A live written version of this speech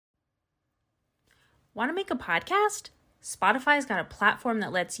Want to make a podcast? Spotify's got a platform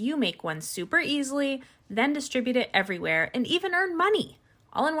that lets you make one super easily, then distribute it everywhere, and even earn money,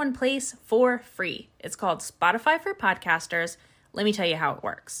 all in one place for free. It's called Spotify for Podcasters. Let me tell you how it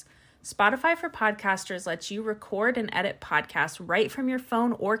works. Spotify for Podcasters lets you record and edit podcasts right from your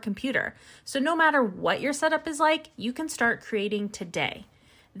phone or computer. So no matter what your setup is like, you can start creating today.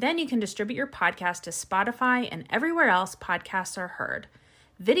 Then you can distribute your podcast to Spotify and everywhere else podcasts are heard.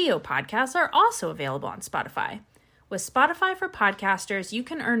 Video podcasts are also available on Spotify. With Spotify for Podcasters, you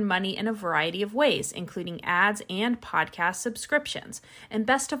can earn money in a variety of ways, including ads and podcast subscriptions. And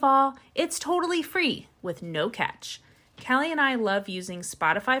best of all, it's totally free with no catch. Callie and I love using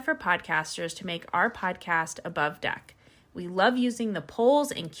Spotify for Podcasters to make our podcast Above Deck. We love using the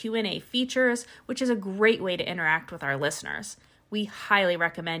polls and Q&A features, which is a great way to interact with our listeners. We highly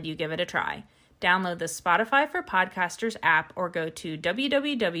recommend you give it a try. Download the Spotify for Podcasters app or go to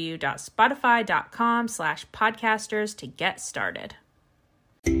www.spotify.com/podcasters to get started.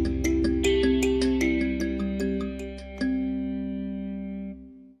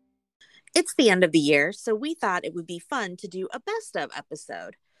 It's the end of the year, so we thought it would be fun to do a best of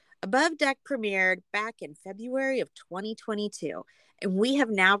episode. Above Deck premiered back in February of 2022, and we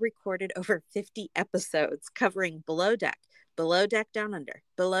have now recorded over 50 episodes covering Below Deck, Below Deck Down Under,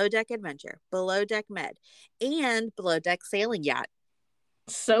 Below Deck Adventure, Below Deck Med, and Below Deck Sailing Yacht.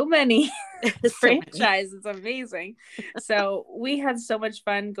 So many franchises. It's amazing. So we had so much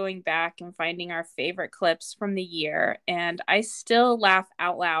fun going back and finding our favorite clips from the year. And I still laugh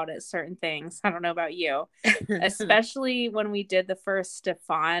out loud at certain things. I don't know about you, especially when we did the first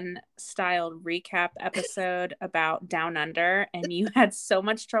Stefan styled recap episode about Down Under. And you had so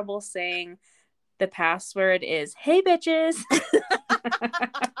much trouble saying the password is, "Hey bitches."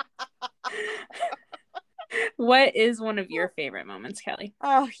 What is one of your favorite moments, Kelly?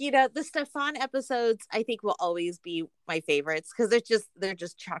 Oh, the Stefan episodes I think will always be my favorites because they're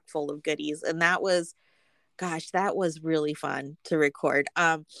just chock full of goodies. And that was really fun to record.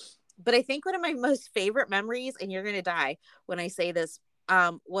 But I think one of my most favorite memories, and you're gonna die when I say this,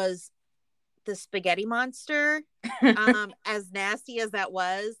 was the spaghetti monster. As nasty as that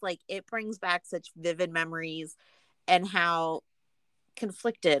was, like, it brings back such vivid memories, and how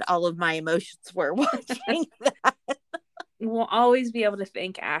conflicted all of my emotions were watching that. We'll always be able to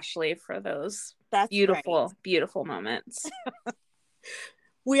thank Ashley for those beautiful moments.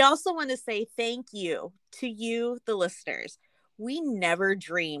 We also want to say thank you to you, the listeners. We never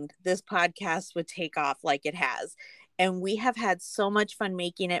dreamed this podcast would take off like it has, and we have had so much fun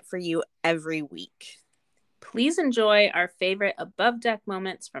making it for you every week. Please enjoy our favorite Above Deck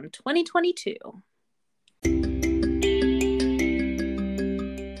moments from 2022.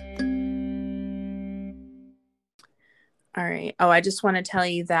 All right. Oh, I just want to tell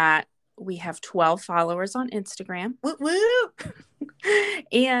you that we have 12 followers on Instagram. Woo woo!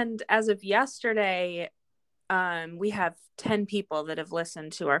 And as of yesterday, we have 10 people that have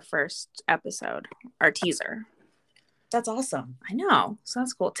listened to our first episode, our teaser. That's awesome. I know. So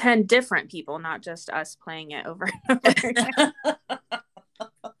that's cool. 10 different people, not just us playing it over and over again.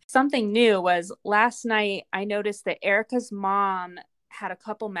 Something new was last night I noticed that Erica's mom had a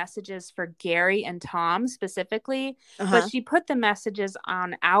couple messages for Gary and Tom specifically, but she put the messages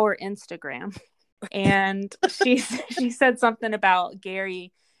on our Instagram. And she said something about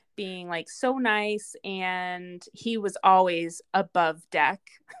Gary being like so nice and he was always above deck.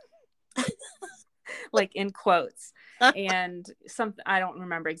 Like in quotes. And something, I don't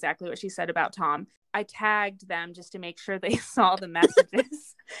remember exactly what she said about Tom. I tagged them just to make sure they saw the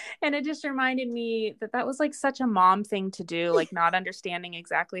messages. And it just reminded me that was like such a mom thing to do, like not understanding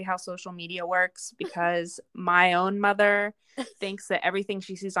exactly how social media works, because my own mother thinks that everything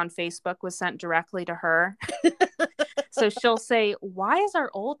she sees on Facebook was sent directly to her. So she'll say, "Why is our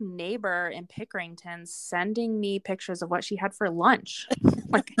old neighbor in Pickerington sending me pictures of what she had for lunch?"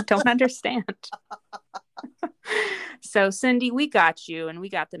 Like, I don't understand. So Cindy, we got you, and we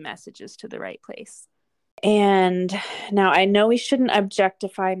got the messages to the right place. And now I know we shouldn't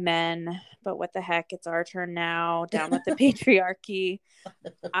objectify men, but what the heck, it's our turn now. Down with the patriarchy.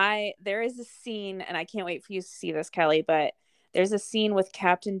 There is a scene, and I can't wait for you to see this, Kelly, but there's a scene with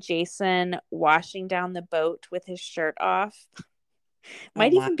Captain Jason washing down the boat with his shirt off.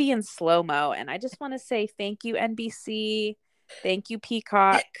 Might even be in slow-mo. And I just want to say thank you, NBC. Thank you,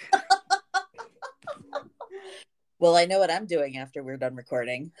 Peacock. Well, I know what I'm doing after we're done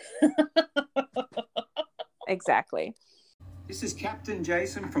recording. Exactly. This is Captain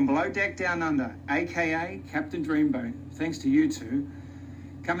Jason from Below Deck Down Under, aka Captain Dreamboat. Thanks to you two.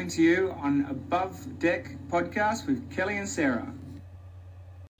 Coming to you on Above Deck podcast with Kelly and Sarah.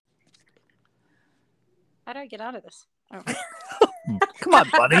 How do I get out of this? Oh. Come on,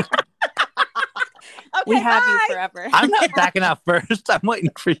 buddy. Okay, We have you bye. forever. I'm not backing out first. I'm waiting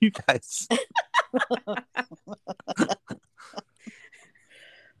for you guys.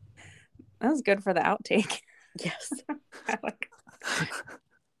 That was good for the outtake. Yes.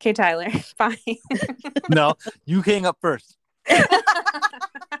 Okay, Tyler. Fine. No, you hang up first.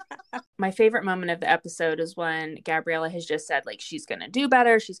 My favorite moment of the episode is when Gabriella has just said, like, she's going to do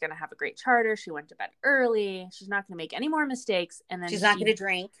better. She's going to have a great charter. She went to bed early. She's not going to make any more mistakes. And then She's not going to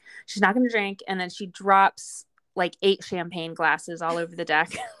drink. She's not going to drink. And then she drops like 8 champagne glasses all over the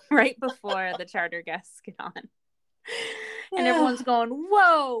deck right before the charter guests get on. And everyone's going,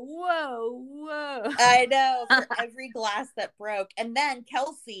 whoa, whoa, whoa. I know, for every glass that broke. And then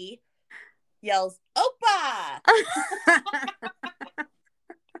Kelsey yells, Opa!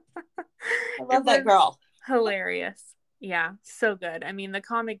 I love that girl. Hilarious. Yeah, so good. I mean, the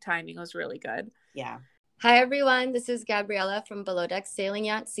comic timing was really good. Yeah. Hi, everyone. This is Gabriella from Below Deck Sailing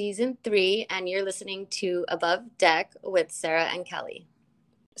Yacht Season 3, and you're listening to Above Deck with Sarah and Kelly.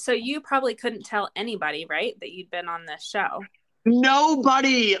 So you probably couldn't tell anybody, right, that you'd been on this show?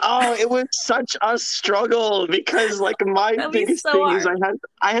 Nobody. Oh, it was such a struggle because like my That'd be biggest so thing is hard.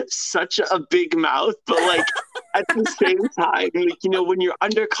 I have such a big mouth, but like at the same time, like, you know, when you're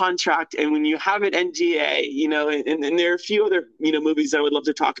under contract and when you have an NDA, you know, and there are a few other, you know, movies I would love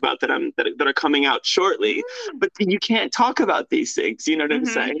to talk about that are coming out shortly, but you can't talk about these things, you know what I'm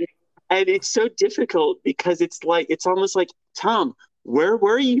saying? And it's so difficult because it's almost like, Tom, where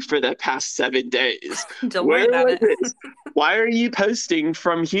were you for the past 7 days? Don't worry about it. it? Why are you posting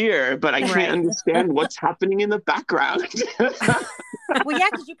from here? But I can't Right. understand what's happening in the background. Well, yeah,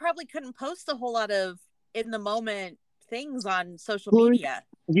 because you probably couldn't post a whole lot of in the moment things on social media.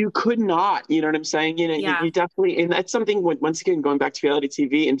 You could not, you know what I'm saying? You know, Yeah. you definitely, and that's something, once again, going back to reality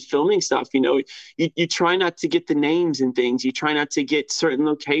TV and filming stuff, you know, you try not to get the names and things. You try not to get certain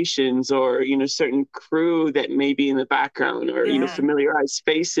locations or, you know, certain crew that may be in the background or, you know, Yeah. familiarized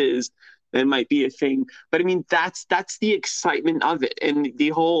faces. That might be a thing. But I mean, that's the excitement of it. And the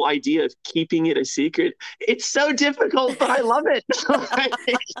whole idea of keeping it a secret. It's so difficult, but I love it. I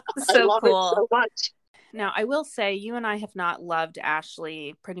So love cool. it so much. Now, I will say you and I have not loved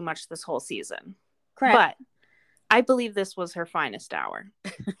Ashley pretty much this whole season. Correct. But I believe this was her finest hour.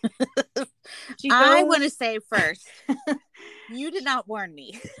 I want to say first, you did not warn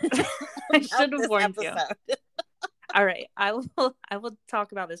me. I should have this warned you. episode. All right, I will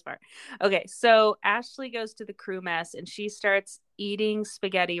talk about this part. Okay, so Ashley goes to the crew mess and she starts eating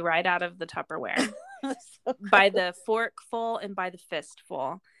spaghetti right out of the Tupperware So by the forkful and by the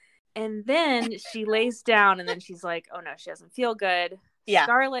fistful. And then she lays down and then she's like, oh no, she doesn't feel good. Yeah.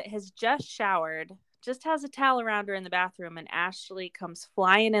 Scarlett has just showered, just has a towel around her in the bathroom, and Ashley comes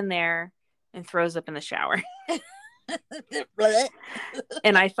flying in there and throws up in the shower.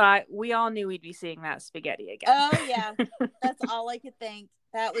 And I thought we all knew we'd be seeing that spaghetti again. Oh yeah, that's all I could think.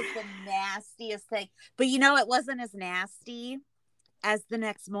 That was the nastiest thing. But you know, it wasn't as nasty as the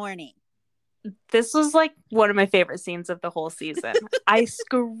next morning. This was like one of my favorite scenes of the whole season. I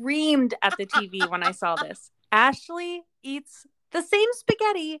screamed at the TV when I saw this. Ashley eats the same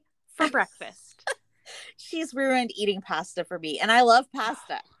spaghetti for breakfast. She's ruined eating pasta for me, and I love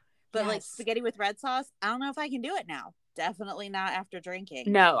pasta, but like Yes. spaghetti with red sauce, I don't know if I can do it now. Definitely not after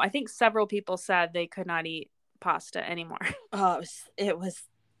drinking. No, I think several people said they could not eat pasta anymore. Oh, it was.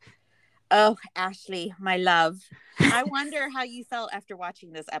 Oh, Ashley, my love. I wonder how you felt after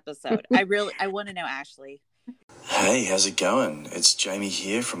watching this episode. I want to know, Ashley. Hey, how's it going? It's Jamie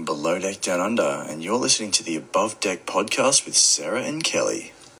here from Below Deck Down Under, and you're listening to the Above Deck podcast with Sarah and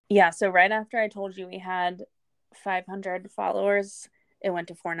Kelly. Yeah, so right after I told you we had 500 followers, it went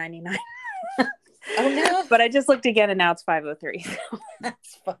to 499. Oh no, But I just looked again and now it's 503.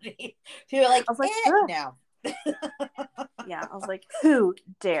 that's funny. You're like, I was like, eh, ugh. no. Yeah, I was like, who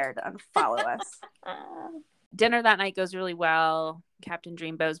dared unfollow us? Dinner that night goes really well. Captain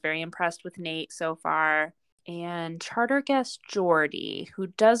Dreamboat's very impressed with Nate so far. And charter guest Jordy, who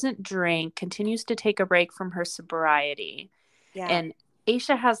doesn't drink, continues to take a break from her sobriety. Yeah. And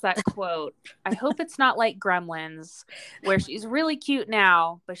Aisha has that quote, I hope it's not like Gremlins, where she's really cute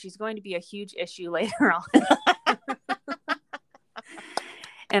now, but she's going to be a huge issue later on.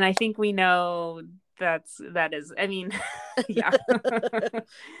 And I think we know that is, I mean, yeah.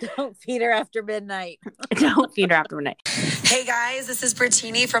 Don't feed her after midnight. Don't feed her after midnight. Hey guys, this is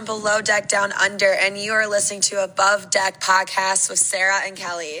Brittini from Below Deck Down Under, and you are listening to Above Deck Podcast with Sarah and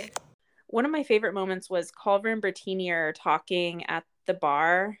Kelly. One of my favorite moments was Culver and Brittini are talking at the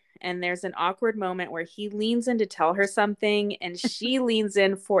bar, and there's an awkward moment where he leans in to tell her something, and she leans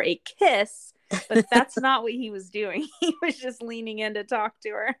in for a kiss, But that's not what he was doing. He was just leaning in to talk to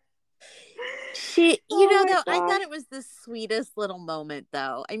her. She, Oh my though, I God. thought it was the sweetest little moment,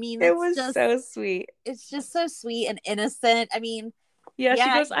 though. I mean, It it's was just so sweet. it's just so sweet and innocent. I mean, Yeah, she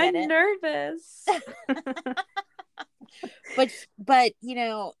yeah, goes, I get I'm it. nervous. but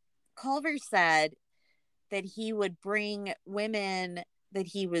Culver said that he would bring women that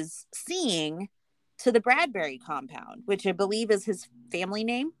he was seeing to the Bradbury compound, which I believe is his family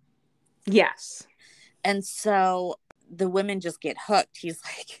name. Yes. And so the women just get hooked. He's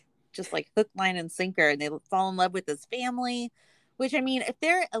like, just like hook, line, and sinker, and they fall in love with his family. Which, I mean, if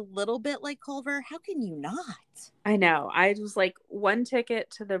they're a little bit like Culver, how can you not? I know. I was like, one ticket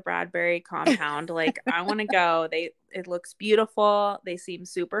to the Bradbury compound. Like, I want to go. It looks beautiful. They seem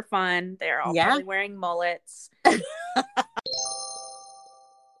super fun. They're all probably wearing mullets.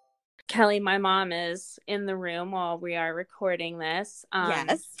 Kelly, my mom is in the room while we are recording this.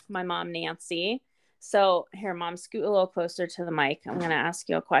 Yes. My mom, Nancy. So here, Mom, scoot a little closer to the mic. I'm going to ask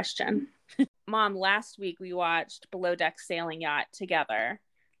you a question. Mom, last week we watched Below Deck Sailing Yacht together.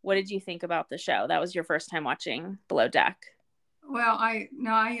 What did you think about the show? That was your first time watching Below Deck. Well, I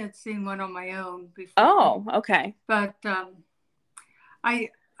had seen one on my own before. Oh, okay. But I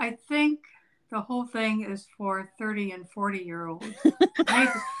think the whole thing is for 30 and 40-year-olds,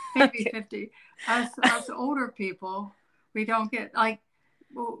 maybe 50. Us older people, we don't get, like,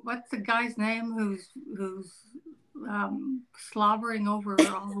 what's the guy's name who's slobbering over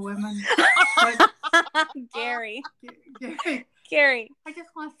all the women? Gary. Gary. I just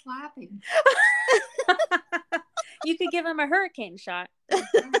want to slap him. You could give him a hurricane shot.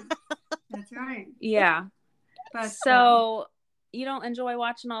 That's right. Yeah. But, so you don't enjoy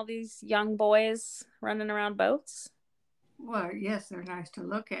watching all these young boys running around boats? Well, yes, they're nice to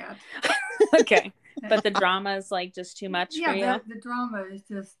look at. Okay. But the drama is like just too much for you? The drama is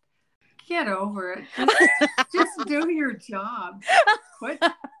just, get over it. Just do your job. Quit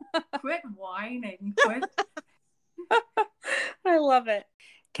whining. I love it.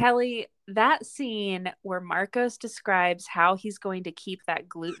 Kelly, that scene where Marcos describes how he's going to keep that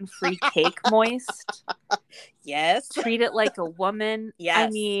gluten-free cake moist. Yes. Treat it like a woman. Yes. I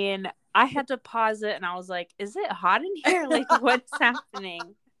mean, I had to pause it and I was like, is it hot in here? Like, what's happening?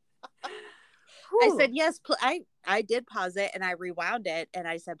 I said, yes, I did pause it and I rewound it and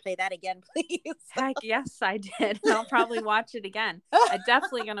I said, play that again, please. Heck, yes, I did. I'll probably watch it again. I'm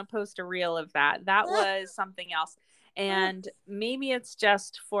definitely going to post a reel of that. That was something else. And maybe it's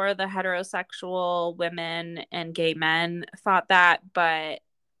just for the heterosexual women and gay men thought that, but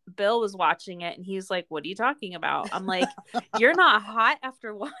Bill was watching it and he's like, what are you talking about? I'm like, you're not hot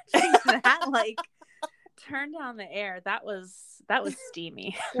after watching that? Like, turn down the air. That was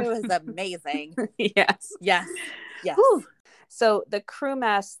steamy. It was amazing. Yes. Whew. So the crew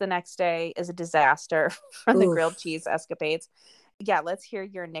mess the next day is a disaster from the grilled cheese escapades. Yeah, let's hear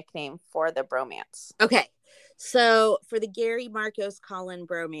your nickname for the bromance. Okay. So for the Gary, Marcos, Colin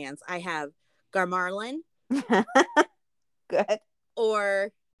bromance, I have Garmarlin. Good.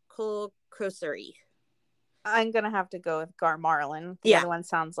 Or Cole Crossery. I'm going to have to go with Garmarlin. The other one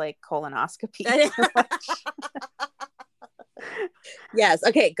sounds like colonoscopy. Yes.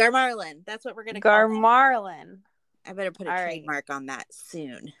 Okay. Garmarlin. That's what we're going to call Garmarlin. I better put a trademark on that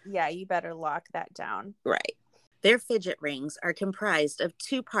soon. Yeah, you better lock that down. Right. Their fidget rings are comprised of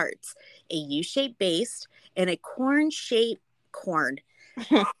two parts, a U-shaped base and a corn-shaped corn.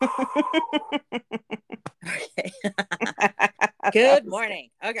 Okay. Good morning.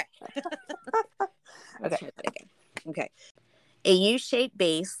 Okay. Let's try that again. Okay. A U-shaped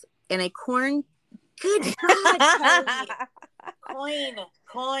base and a corn. Good God, Kelly.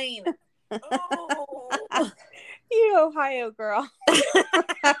 Coin. Oh. You Ohio girl.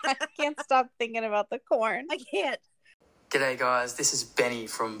 I can't stop thinking about the corn. I can't. G'day guys, this is Benny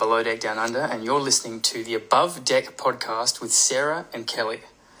from Below Deck Down Under and you're listening to the Above Deck podcast with Sarah and Kelly.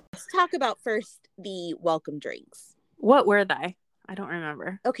 Let's talk about first the welcome drinks. What were they? I don't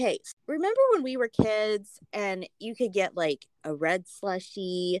remember. Okay. Remember when we were kids and you could get like a red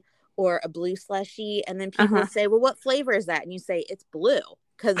slushie or a blue slushie and then people would say, well, what flavor is that? And you say, it's blue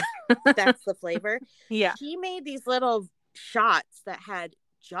because that's the flavor. Yeah. She made these little shots that had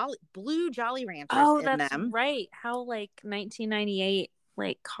blue Jolly Ranchers in them. Right. How like 1998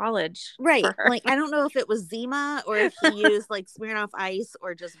 like college. Right. Like I don't know if it was Zima or if he used like Smirnoff Ice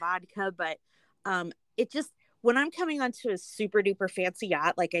or just vodka, but it just when I'm coming onto a super duper fancy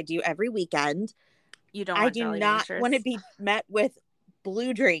yacht like I do every weekend, I do not want to be met with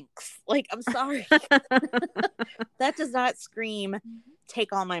blue drinks. Like I'm sorry. That does not scream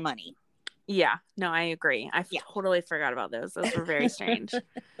take all my money. Yeah, no, I agree. I totally forgot about those. Those were very strange.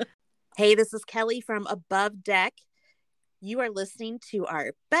 Hey, this is Kelly from Above Deck. You are listening to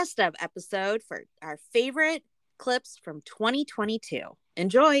our best of episode for our favorite clips from 2022.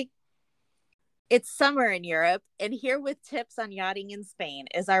 Enjoy. It's summer in Europe, and here with tips on yachting in Spain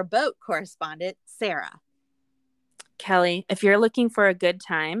is our boat correspondent, Sarah. Kelly, if you're looking for a good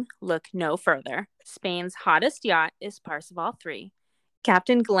time, look no further. Spain's hottest yacht is Parseval 3.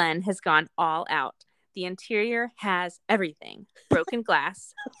 Captain Glenn has gone all out. The interior has everything. Broken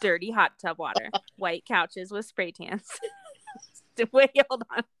glass, dirty hot tub water, white couches with spray tans. Wait, hold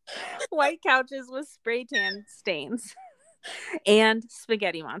on. White couches with spray tan stains. And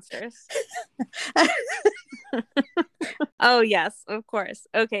spaghetti monsters. Oh, yes, of course.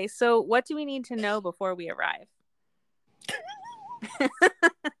 Okay, so what do we need to know before we arrive?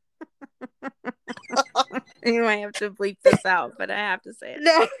 You might have to bleep this out, but I have to say it.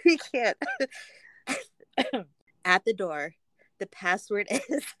 No, you can't. At the door, the password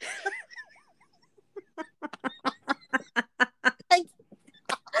is...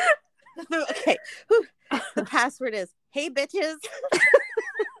 Okay. The password is, hey, bitches.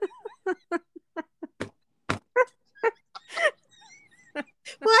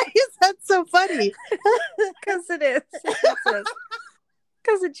 Why is that so funny? Because it is.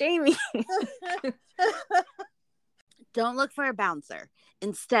 Because of Jamie. Don't look for a bouncer.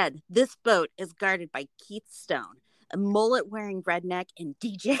 Instead, this boat is guarded by Keith Stone, a mullet-wearing redneck, and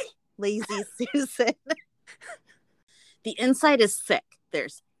DJ Lazy Susan. The inside is sick.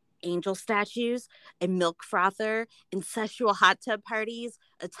 There's angel statues, a milk frother, incestual hot tub parties,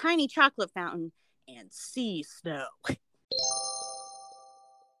 a tiny chocolate fountain, and sea snow.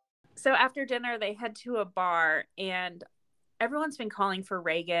 So after dinner, they head to a bar, and everyone's been calling for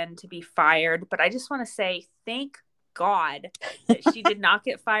Reagan to be fired. But I just want to say thank God that she did not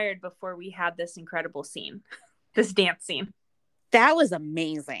get fired before we had this incredible scene, this dance scene. That was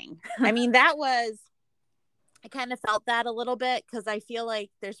amazing. I mean, I kind of felt that a little bit because I feel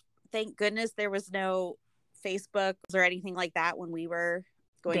like thank goodness there was no Facebook or anything like that when we were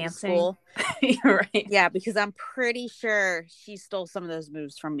going dancing to school. You're right. Yeah, because I'm pretty sure she stole some of those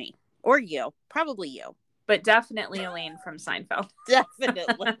moves from me. Or you. Probably you. But definitely Elaine from Seinfeld.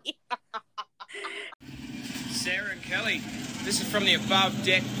 Definitely. Sarah and Kelly, this is from the Above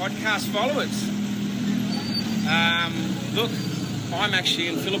Deck podcast followers. Look, I'm actually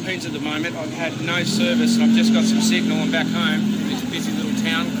in the Philippines at the moment. I've had no service. I've just got some signal. I'm back home in this busy little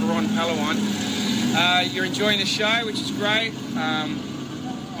town, Coron, Palawan. You're enjoying the show, which is great.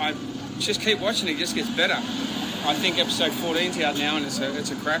 I just keep watching it. It just gets better. I think episode 14's out now, and it's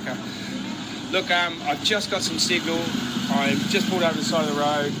a cracker. Look, I've just got some signal. I just pulled over the side of the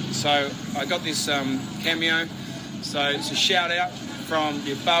road, so I got this cameo. So it's a shout out from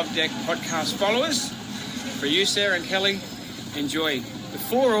the Above Deck podcast followers for you, Sarah and Kelly. Enjoy. The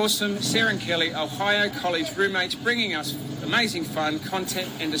four awesome Sarah and Kelly Ohio College roommates bringing us amazing fun, content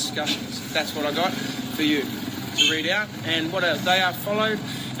and discussions. That's what I got for you to read out. And what they are followed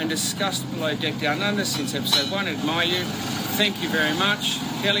and discussed below Deck Down Under since episode 1. I admire you. Thank you very much.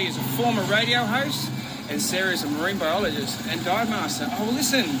 Kelly is a former radio host and Sarah is a marine biologist and dive master. Oh, well,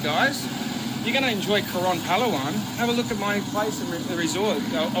 listen, guys. You're going to enjoy Coron, Palawan. Have a look at my place in the resort,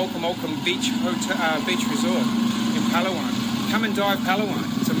 Olcom Beach Resort in Palawan. Come and dive Palawan.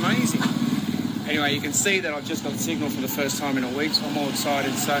 It's amazing. Anyway, you can see that I've just got signal for the first time in a week, so I'm all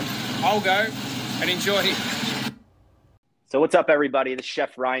excited. So I'll go and enjoy. So what's up, everybody? This is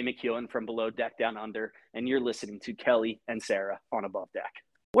Chef Ryan McEwen from Below Deck Down Under, and you're listening to Kelly and Sarah on Above Deck.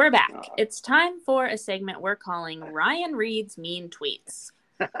 We're back. It's time for a segment we're calling Ryan Reads Mean Tweets.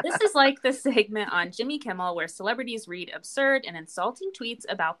 This is like the segment on Jimmy Kimmel where celebrities read absurd and insulting tweets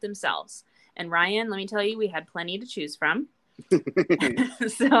about themselves. And Ryan, let me tell you, we had plenty to choose from. So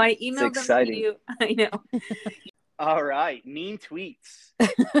I emailed them to you. I know. All right. Mean tweets.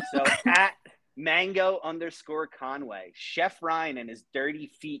 So at Mango_Conway. Chef Ryan and his dirty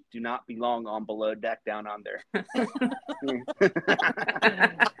feet do not belong on Below Deck Down Under.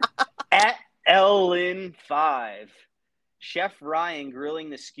 At Ellen5. Chef Ryan grilling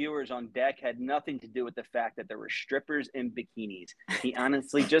the skewers on deck had nothing to do with the fact that there were strippers in bikinis. He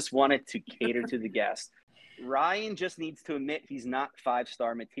honestly just wanted to cater to the guests. Ryan just needs to admit he's not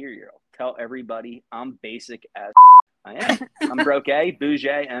 5-star material. Tell everybody I'm basic as I am. I'm broke A,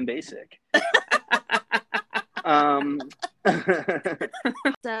 bougie, and basic.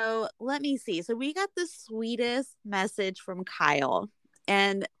 So let me see. So we got the sweetest message from Kyle.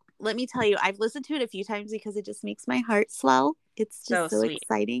 And let me tell you, I've listened to it a few times because it just makes my heart swell. It's just so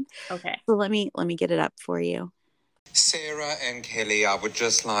exciting. Okay. So let me get it up for you. Sarah and Kelly, I would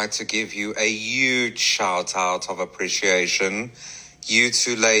just like to give you a huge shout out of appreciation. You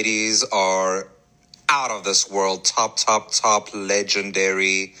two ladies are out of this world. Top,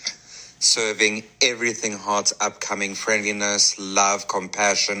 legendary. Serving everything hot, upcoming friendliness, love,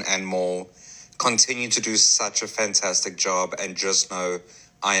 compassion, and more. Continue to do such a fantastic job, and just know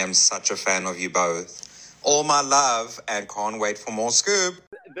I am such a fan of you both. All my love, and can't wait for more scoop.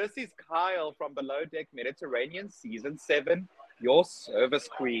 This is Kyle from Below Deck Mediterranean Season 7, your service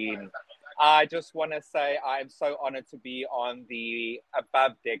queen. I just want to say I'm so honored to be on the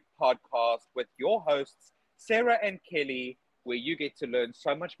Above Deck podcast with your hosts, Sarah and Kelly, where you get to learn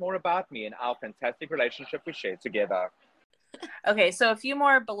so much more about me and our fantastic relationship we share together. Okay, so a few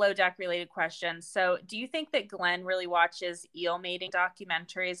more Below Deck related questions. So do you think that Glenn really watches eel mating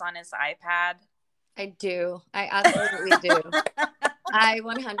documentaries on his iPad? I do. I absolutely do. I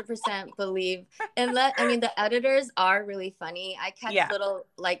 100% believe. And the editors are really funny. I catch little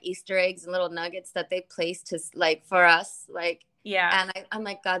like Easter eggs and little nuggets that they place to like for us. Like, and I'm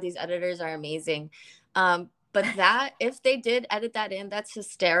like, God, these editors are amazing. But that, if they did edit that in, that's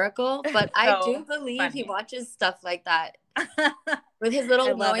hysterical. But I do believe he watches stuff like that with his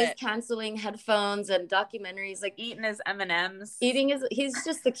little noise canceling headphones and documentaries, like eating his M&Ms. He's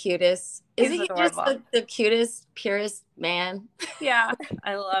just the cutest. Isn't he just the cutest, purest man? Yeah,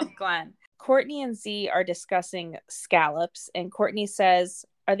 I love Glenn. Courtney and Z are discussing scallops, and Courtney says,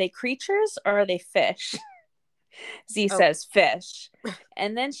 "Are they creatures or are they fish?" Z says fish.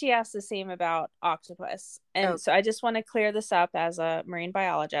 And then she asks the same about octopus. And so I just want to clear this up as a marine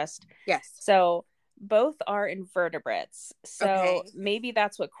biologist. Yes. So both are invertebrates. So maybe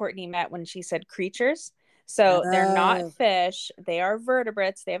that's what Courtney meant when she said creatures. So they're not fish. They are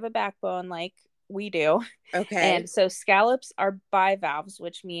vertebrates. They have a backbone like we do. Okay. And so scallops are bivalves,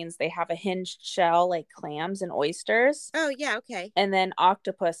 which means they have a hinged shell like clams and oysters. Oh, yeah. Okay. And then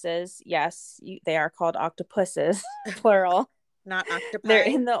octopuses, yes, they are called octopuses, plural. Not octopi. They're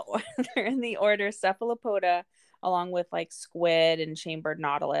in the order Cephalopoda, along with like squid and chambered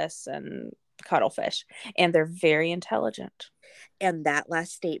nautilus and cuttlefish. And they're very intelligent. And that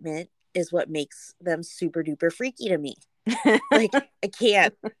last statement is what makes them super duper freaky to me. Like, I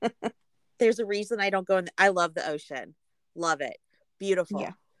can't. There's a reason I don't go in. I love the ocean. Love it. Beautiful.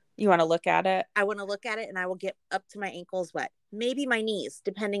 Yeah. You want to look at it? I want to look at it, and I will get up to my ankles wet. Maybe my knees,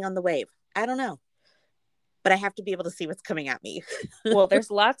 depending on the wave. I don't know. But I have to be able to see what's coming at me. Well,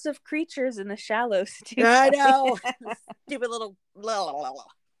 there's lots of creatures in the shallows too. I know. Stupid little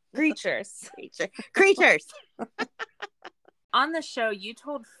creatures. Creatures. On the show, you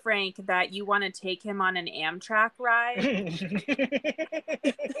told Frank that you want to take him on an Amtrak ride.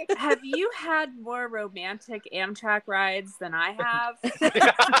 Have you had more romantic Amtrak rides than I have?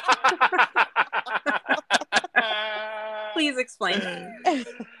 Please explain.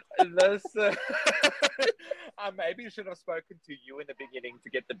 This, I maybe should have spoken to you in the beginning to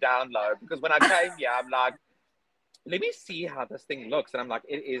get the download, because when I came here, I'm like, let me see how this thing looks. And I'm like,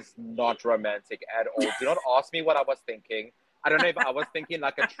 it is not romantic at all. Do not ask me what I was thinking. I don't know if I was thinking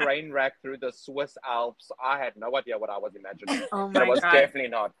like a train wreck through the Swiss Alps. I had no idea what I was imagining. Oh my but it was God. Definitely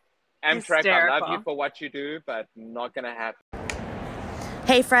not. Amtrak, Hysterical. I love you for what you do, but not going to happen.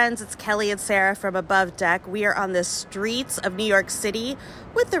 Hey friends, it's Kelly and Sarah from Above Deck. We are on the streets of New York City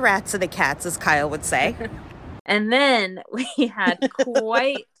with the rats and the cats, as Kyle would say. And then we had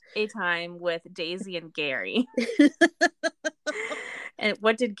quite a time with Daisy and Gary. And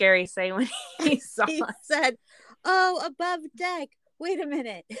what did Gary say when he saw He us? said, "Oh, Above Deck. Wait a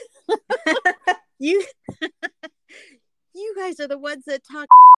minute. You guys are the ones that talk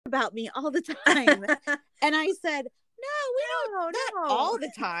about me all the time." And I said, "No, we don't. Not all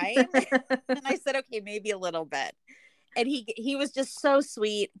the time." And I said, "Okay, maybe a little bit." And he was just so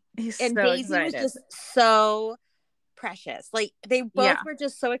sweet. He's and so Daisy excited. was just so precious. Like, they both Yeah. were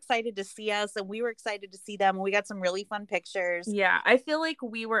just so excited to see us, and we were excited to see them. And we got some really fun pictures. Yeah, I feel like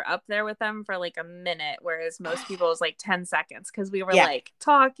we were up there with them for like a minute, whereas most people it was like 10 seconds because we were like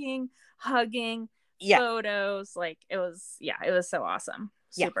talking, hugging, photos. Like it was so awesome.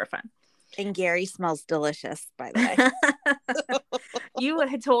 Super fun. And Gary smells delicious, by the way. You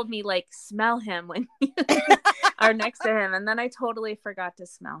had told me like smell him when you are next to him, and then I totally forgot to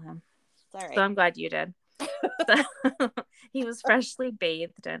smell him. Sorry. So I'm glad you did. So, he was freshly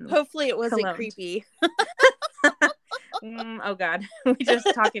bathed and Hopefully it wasn't cologned. creepy. Oh God, we just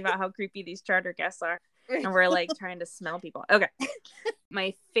talking about how creepy these charter guests are, and we're like trying to smell people. Okay.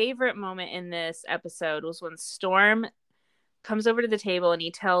 My favorite moment in this episode was when Storm comes over to the table and he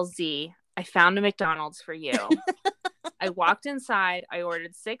tells Z, "I found a McDonald's for you." I walked inside, I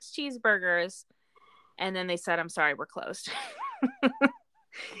ordered 6 cheeseburgers, and then they said, "I'm sorry, we're closed."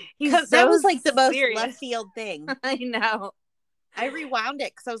 That was like the most left field thing. I know. I rewound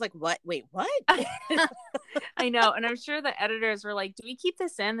it because I was like, what? Wait, what? I know. And I'm sure the editors were like, do we keep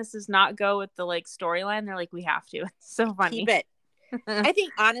this in? This does not go with the like storyline. They're like, we have to. It's so funny. Keep it. I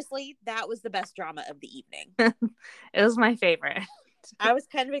think honestly, that was the best drama of the evening. It was my favorite. I was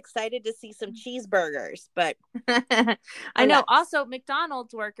kind of excited to see some cheeseburgers, but I know. Also,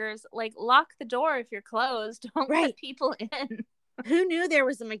 McDonald's workers, like, lock the door if you're closed. Don't let people in. Who knew there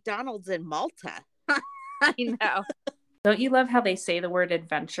was a McDonald's in Malta? I know. Don't you love how they say the word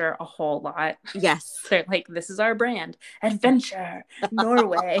adventure a whole lot? Yes. They're like, this is our brand. Adventure.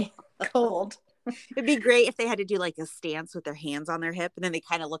 Norway. Cold. It'd be great if they had to do like a stance with their hands on their hip and then they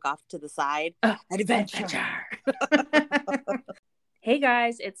kind of look off to the side. Adventure. Hey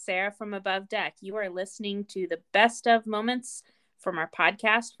guys, it's Sarah from Above Deck. You are listening to the best of moments from our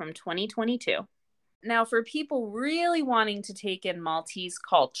podcast from 2022. Now, for people really wanting to take in Maltese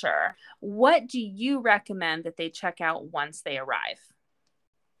culture, what do you recommend that they check out once they arrive?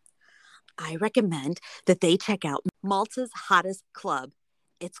 I recommend that they check out Malta's hottest club.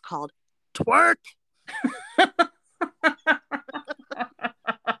 It's called Twerk.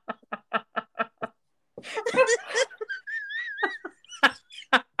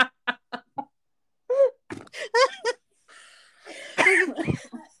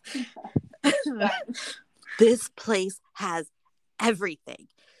 This place has everything: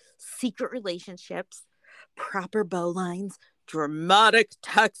 secret relationships, proper bowlines, dramatic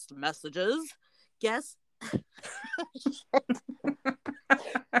text messages, guests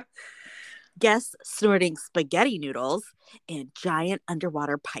snorting spaghetti noodles, and giant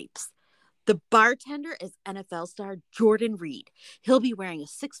underwater pipes. The bartender is NFL star Jordan Reed. He'll be wearing a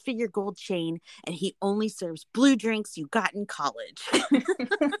 6-figure gold chain, and he only serves blue drinks you got in college.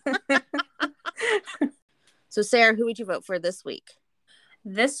 So, Sarah, who would you vote for this week?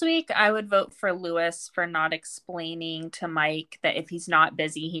 This week, I would vote for Lewis for not explaining to Mike that if he's not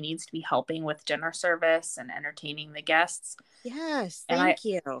busy, he needs to be helping with dinner service and entertaining the guests. Yes, thank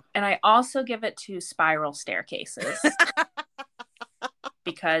you. And I also give it to Spiral Staircases.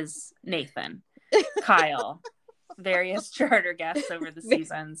 Because Nathan, Kyle, various charter guests over the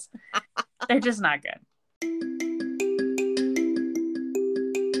seasons, they're just not good.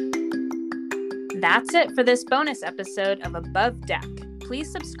 That's it for this bonus episode of Above Deck.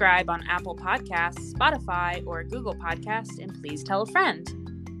 Please subscribe on Apple Podcasts, Spotify, or Google Podcasts, and please tell a friend.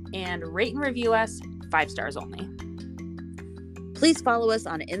 And rate and review us 5 stars only. Please follow us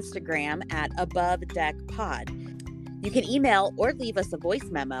on Instagram at Above Deck Pod. You can email or leave us a voice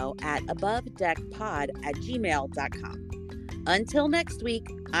memo at abovedeckpod@gmail.com. Until next week,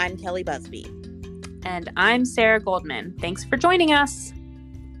 I'm Kelly Busby. And I'm Sarah Goldman. Thanks for joining us.